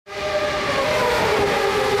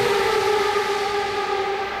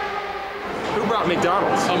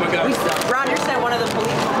McDonald's. Oh my God. Roger sent one of the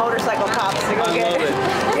motorcycle cops to go get it.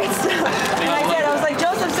 And I was like,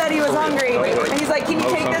 Joseph said he was hungry, and he's like, can you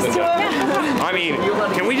take this to him? I mean,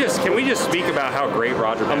 can we just speak about how great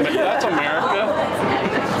Roger Penske is? That's America.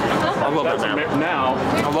 I love that man. Now,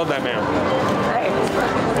 I love that man.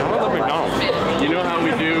 I love McDonald's. you know how we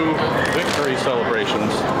do victory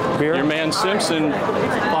celebrations. Beer? Your man Simpson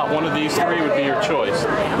thought one of these three would be your choice.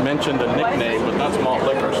 Mentioned a nickname, but that's malt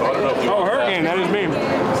liquor, so I don't know if you want Hurricane, that is me.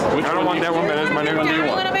 Which I don't want that one, but that's my name. Which one do you A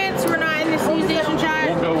want? little bit, so we're not in this musician chart.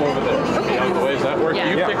 We'll go over there. The ways that work. You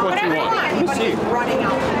pick what you want. Let's see.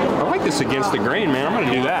 I like this against the grain, man. I'm going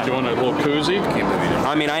to do that. Do you want a little koozie?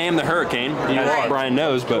 I mean, I am the Hurricane, as Brian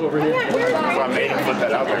knows, but I made him put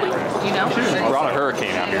that out there. You know? brought a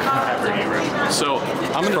Hurricane out here. So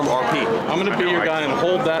I'm gonna From RP. I'm gonna be your guy and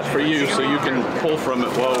hold that for you, so you can pull from it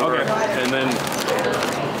while we're, and then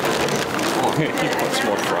he wants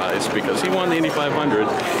more fries because he won the Indy 500,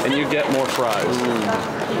 and you get more fries.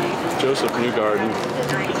 Josef Newgarden,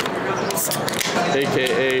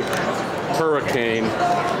 aka Hurricane.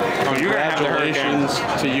 Congratulations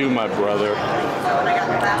to you, my brother.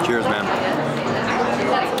 Cheers, man.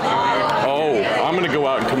 Oh, I'm gonna go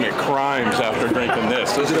out and commit crimes after drinking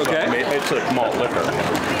this. This Is it okay? It's like malt liquor.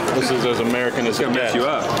 This is as American as it Gonna gets. mix you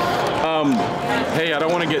up. Hey, I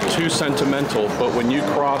don't want to get too sentimental, but when you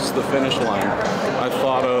crossed the finish line, I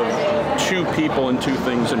thought of two people and two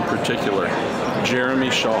things in particular. Jeremy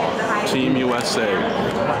Shaw, Team USA,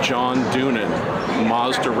 John Doonan,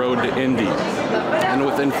 Mazda Road to Indy. And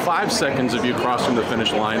within 5 seconds of you crossing the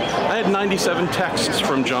finish line, I had 97 texts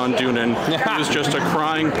from John Doonan. He was just a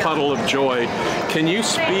crying puddle of joy. Can you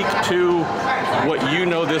speak to what you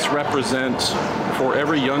know this represents for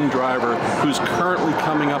every young driver who's currently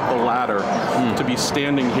coming up the ladder to be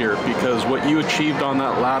standing here? Because what you achieved on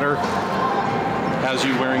that ladder has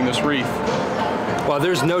you wearing this wreath. Well,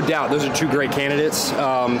 there's no doubt those are two great candidates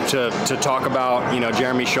to talk about. You know,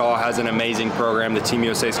 Jeremy Shaw has an amazing program, the Team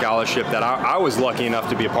USA Scholarship, that I was lucky enough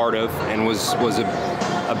to be a part of, and was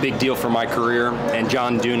a big deal for my career. And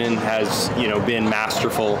John Doonan has, you know, been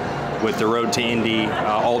masterful with the Road to Indy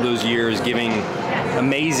all those years, giving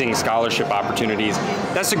amazing scholarship opportunities.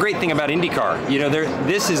 That's the great thing about IndyCar. You know,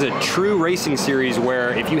 this is a true racing series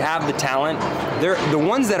where if you have the talent, they're the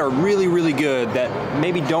ones that are really, really good that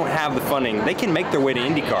maybe don't have the funding, they can make their way to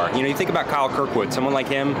IndyCar. You know, you think about Kyle Kirkwood, someone like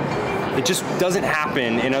him, it just doesn't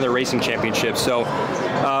happen in other racing championships. So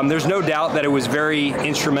there's no doubt that it was very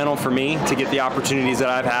instrumental for me to get the opportunities that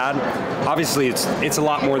I've had. Obviously, it's a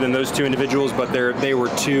lot more than those two individuals, but they were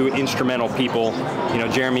two instrumental people. You know,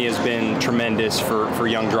 Jeremy has been tremendous for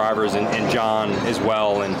young drivers, and John as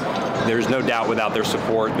well. And there's no doubt without their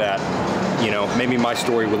support that, you know, maybe my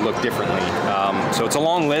story would look differently. So it's a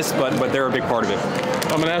long list, but they're a big part of it.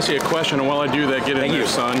 I'm going to ask you a question, and while I do that, get in there,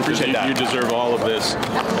 son, because you deserve all of this.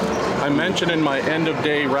 I mentioned in my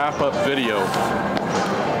end-of-day wrap-up video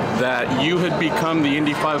that you had become the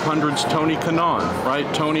Indy 500's Tony Kanaan,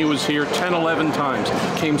 right? Tony was here 10, 11 times,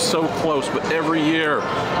 came so close, but every year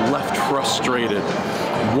left frustrated.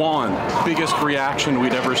 Won. Biggest reaction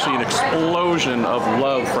we'd ever seen, explosion of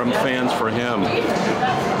love from fans for him.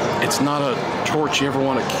 It's not a torch you ever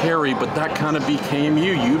want to carry, but that kind of became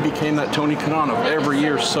you. You became that Tony Kanaan of every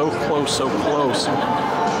year, so close, so close.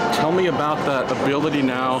 Tell me about that ability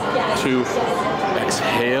now to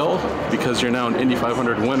exhale, because you're now an Indy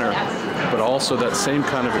 500 winner, but also that same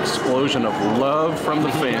kind of explosion of love from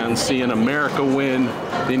the fans, seeing America win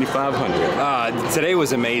the Indy 500. Today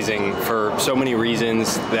was amazing for so many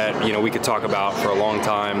reasons that, you know, we could talk about for a long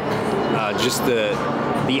time. Just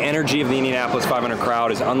the energy of the Indianapolis 500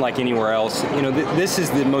 crowd is unlike anywhere else. You know, this is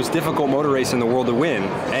the most difficult motor race in the world to win,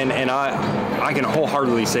 and I can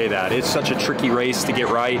wholeheartedly say that. It's such a tricky race to get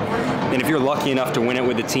right, and if you're lucky enough to win it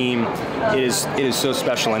with the team, it is so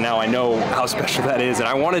special. And now I know how special that is, and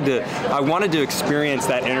I wanted to experience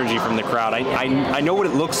that energy from the crowd. I know what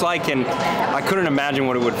it looks like, and I couldn't imagine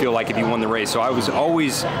what it would feel like if you won the race. So I was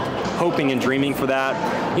always hoping and dreaming for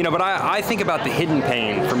that. You know, but I think about the hidden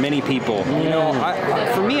pain for many people. You know,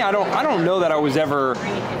 for me, I don't know that I was ever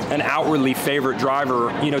an outwardly favorite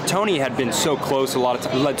driver. You know, Tony had been so close a lot of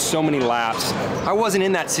times, led so many laps. I wasn't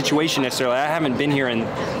in that situation necessarily. I haven't been here and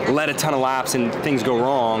led a ton of laps and things go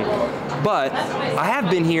wrong. But I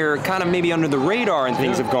have been here kind of maybe under the radar and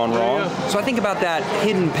things have gone wrong. So I think about that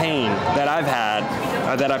hidden pain that I've had,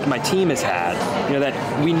 that my team has had. You know,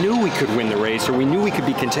 that we knew we could win the race, or we knew we could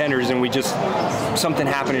be contenders, and something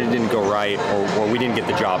happened and it didn't go right, or we didn't get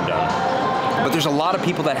the job done. But there's a lot of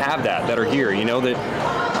people that have that are here, you know, that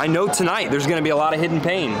I know tonight there's going to be a lot of hidden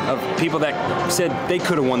pain of people that said they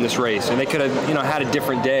could have won this race and they could have, you know, had a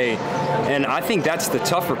different day. And I think that's the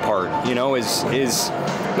tougher part, you know, is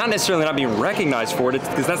not necessarily not being recognized for it,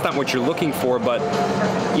 because that's not what you're looking for, but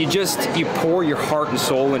you pour your heart and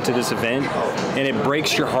soul into this event, and it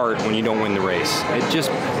breaks your heart when you don't win the race.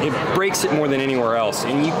 It breaks it more than anywhere else.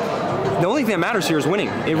 And the only thing that matters here is winning.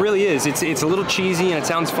 It really is. It's a little cheesy and it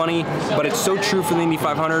sounds funny, but it's so true for the Indy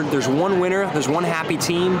 500. There's one winner, there's one happy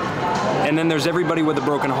team, and then there's everybody with a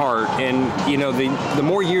broken heart. And you know, the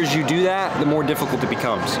more years you do that, the more difficult it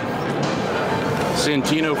becomes.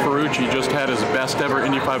 Santino Ferrucci just had his best ever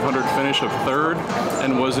Indy 500 finish of 3rd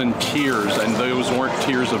and was in tears, and those weren't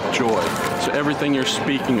tears of joy. So everything you're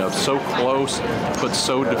speaking of, so close but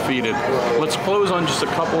so defeated. Let's close on just a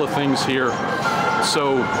couple of things here.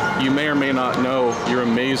 So you may or may not know your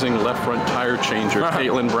amazing left front tire changer,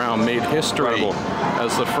 Caitlin Brown, made history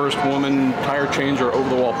as the first woman tire changer over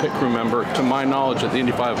the wall pit crew member, to my knowledge, at the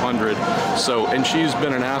Indy 500. So, and she's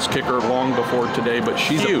been an ass kicker long before today, but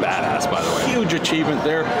she's a badass, by the way. Huge achievement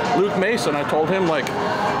there. Luke Mason, I told him, like,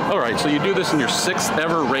 all right, so you do this in your 6th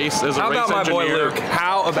ever race as a race engineer. How about my boy Luke?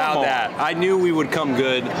 How about that? I knew we would come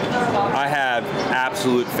good. I have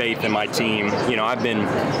absolute faith in my team. You know, I've been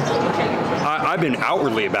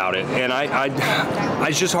outwardly about it, and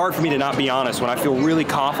it's just hard for me to not be honest. When I feel really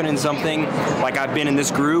confident in something, like I've been in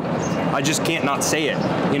this group, I just can't not say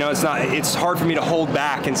it. You know, it's hard for me to hold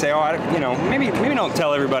back and say, oh, you know, maybe don't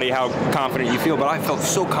tell everybody how confident you feel, but I felt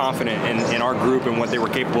so confident in our group and what they were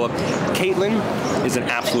capable of. Caitlin is an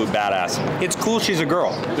absolute badass. It's cool she's a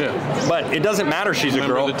girl, but it doesn't matter she's a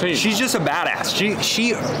girl. She's just a badass.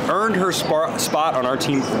 She earned her spot on our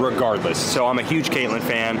team regardless. So I'm a huge Caitlin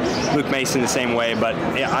fan. Luke Mason the same way, but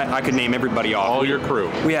I could name everybody off. All your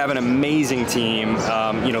crew. We have an amazing team,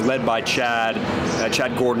 you know, led by Chad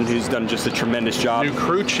Gordon, who's done just a tremendous job. New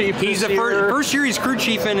crew chief. He's the first year he's crew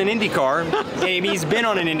chief in an IndyCar. Maybe he's been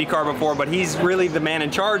on an IndyCar before, but he's really the man in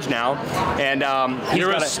charge now. And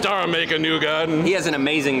you're a star maker, Newgarden. He has an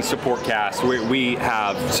amazing support cast. We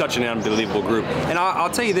have such an unbelievable group. And I'll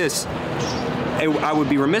tell you this, I would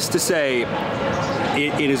be remiss to say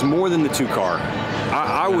it is more than the 2-car.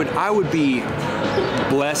 I would be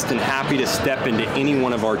blessed and happy to step into any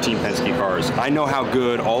one of our Team Penske cars. I know how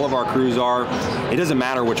good all of our crews are. It doesn't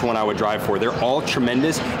matter which one I would drive for. They're all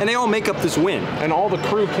tremendous, and they all make up this win. And all the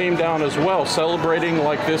crew came down as well, celebrating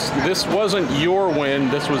like this. This wasn't your win,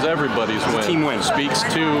 this was everybody's win. Team win. Speaks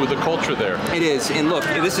to the culture there. It is, and look,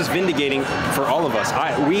 this is vindicating for all of us.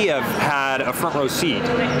 We have had a front row seat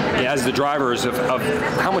as the drivers of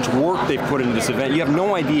how much work they've put into this event. You have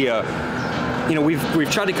no idea. You know,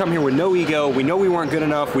 we've tried to come here with no ego. We know we weren't good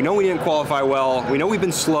enough. We know we didn't qualify well. We know we've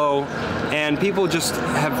been slow, and people just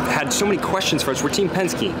have had so many questions for us. We're Team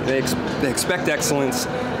Penske. They expect excellence,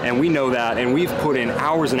 and we know that, and we've put in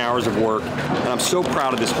hours and hours of work, and I'm so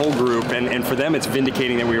proud of this whole group, and for them it's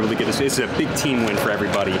vindicating that we were able to get this. It's a big team win for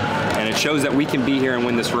everybody, and it shows that we can be here and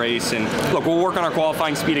win this race. And look, we'll work on our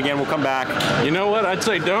qualifying speed again. We'll come back. You know what? I'd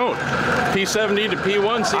say don't. P70 to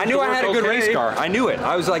P1 I knew I had a good race car. I knew it.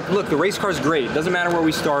 I was like, look, the race car's great. It doesn't matter where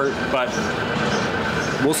we start, but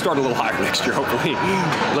we'll start a little higher next year, hopefully.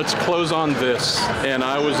 Let's close on this. And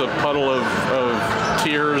I was a puddle of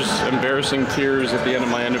tears, embarrassing tears at the end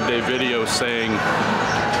of my end of day video saying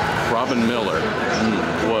Robin Miller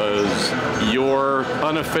was your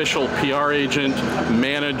unofficial PR agent,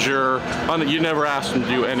 manager. You never asked him to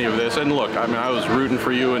do any of this. And look, I mean, I was rooting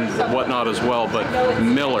for you and whatnot as well, but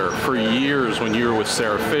Miller, for years when you were with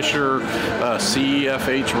Sarah Fisher,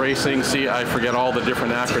 CEFH Racing, I forget all the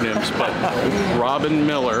different acronyms, but Robin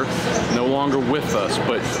Miller, no longer with us,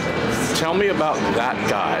 but tell me about that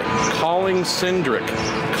guy, calling Cindric,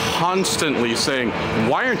 constantly saying,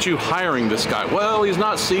 why aren't you hiring this guy? Well, he's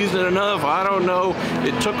not seasoned enough. I don't know.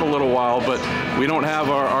 It took a little while, but we don't have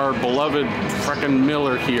our beloved frickin'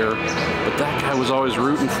 Miller here. But that guy was always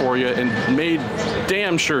rooting for you and made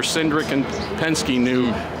damn sure Cindric and Penske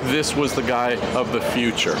knew this was the guy of the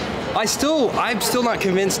future. I'm still not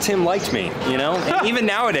convinced Tim liked me, you know? And even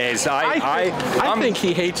nowadays, I think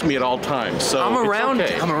he hates me at all times. So I'm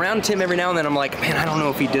around Tim every now and then. I'm like, man, I don't know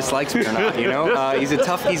if he dislikes me or not, you know? He's a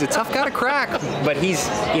tough guy to crack, but he's,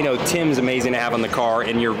 you know, Tim's amazing to have on the car,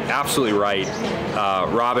 and you're absolutely right.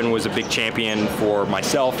 Robin was a big champion for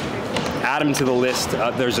myself. Add him to the list.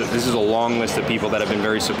 This is a long list of people that have been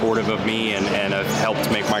very supportive of me and have helped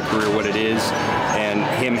make my career what it is. And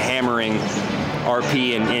him hammering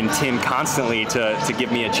RP and Tim constantly to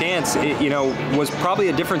give me a chance, it, you know, was probably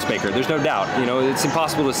a difference maker. There's no doubt. You know, it's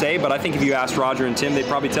impossible to say, but I think if you asked Roger and Tim, they'd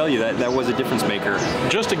probably tell you that that was a difference maker.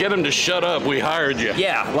 Just to get him to shut up, we hired you.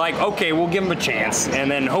 Yeah, like, okay, we'll give him a chance, and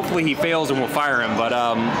then hopefully he fails and we'll fire him. But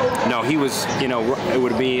no, he was, you know, it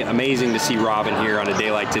would be amazing to see Robin here on a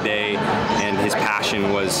day like today, and his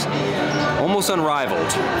passion was almost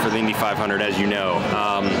unrivaled for the Indy 500, as you know.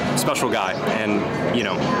 Special guy, and, you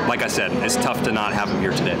know, like I said, it's tough to not have him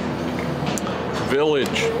here today. Village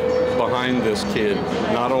behind this kid,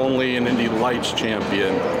 not only an Indy Lights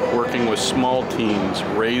champion, working with small teams,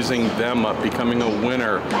 raising them up, becoming a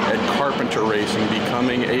winner at Carpenter Racing,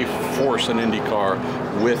 becoming a force in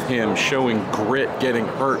IndyCar with him, showing grit, getting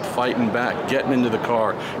hurt, fighting back, getting into the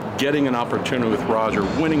car, getting an opportunity with Roger,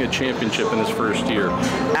 winning a championship in his first year,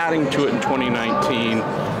 adding to it in 2019,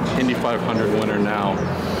 Indy 500 winner now.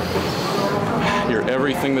 You're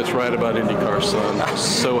everything that's right about IndyCar, son.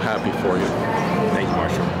 So happy for you. Thank you,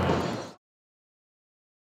 Marshall.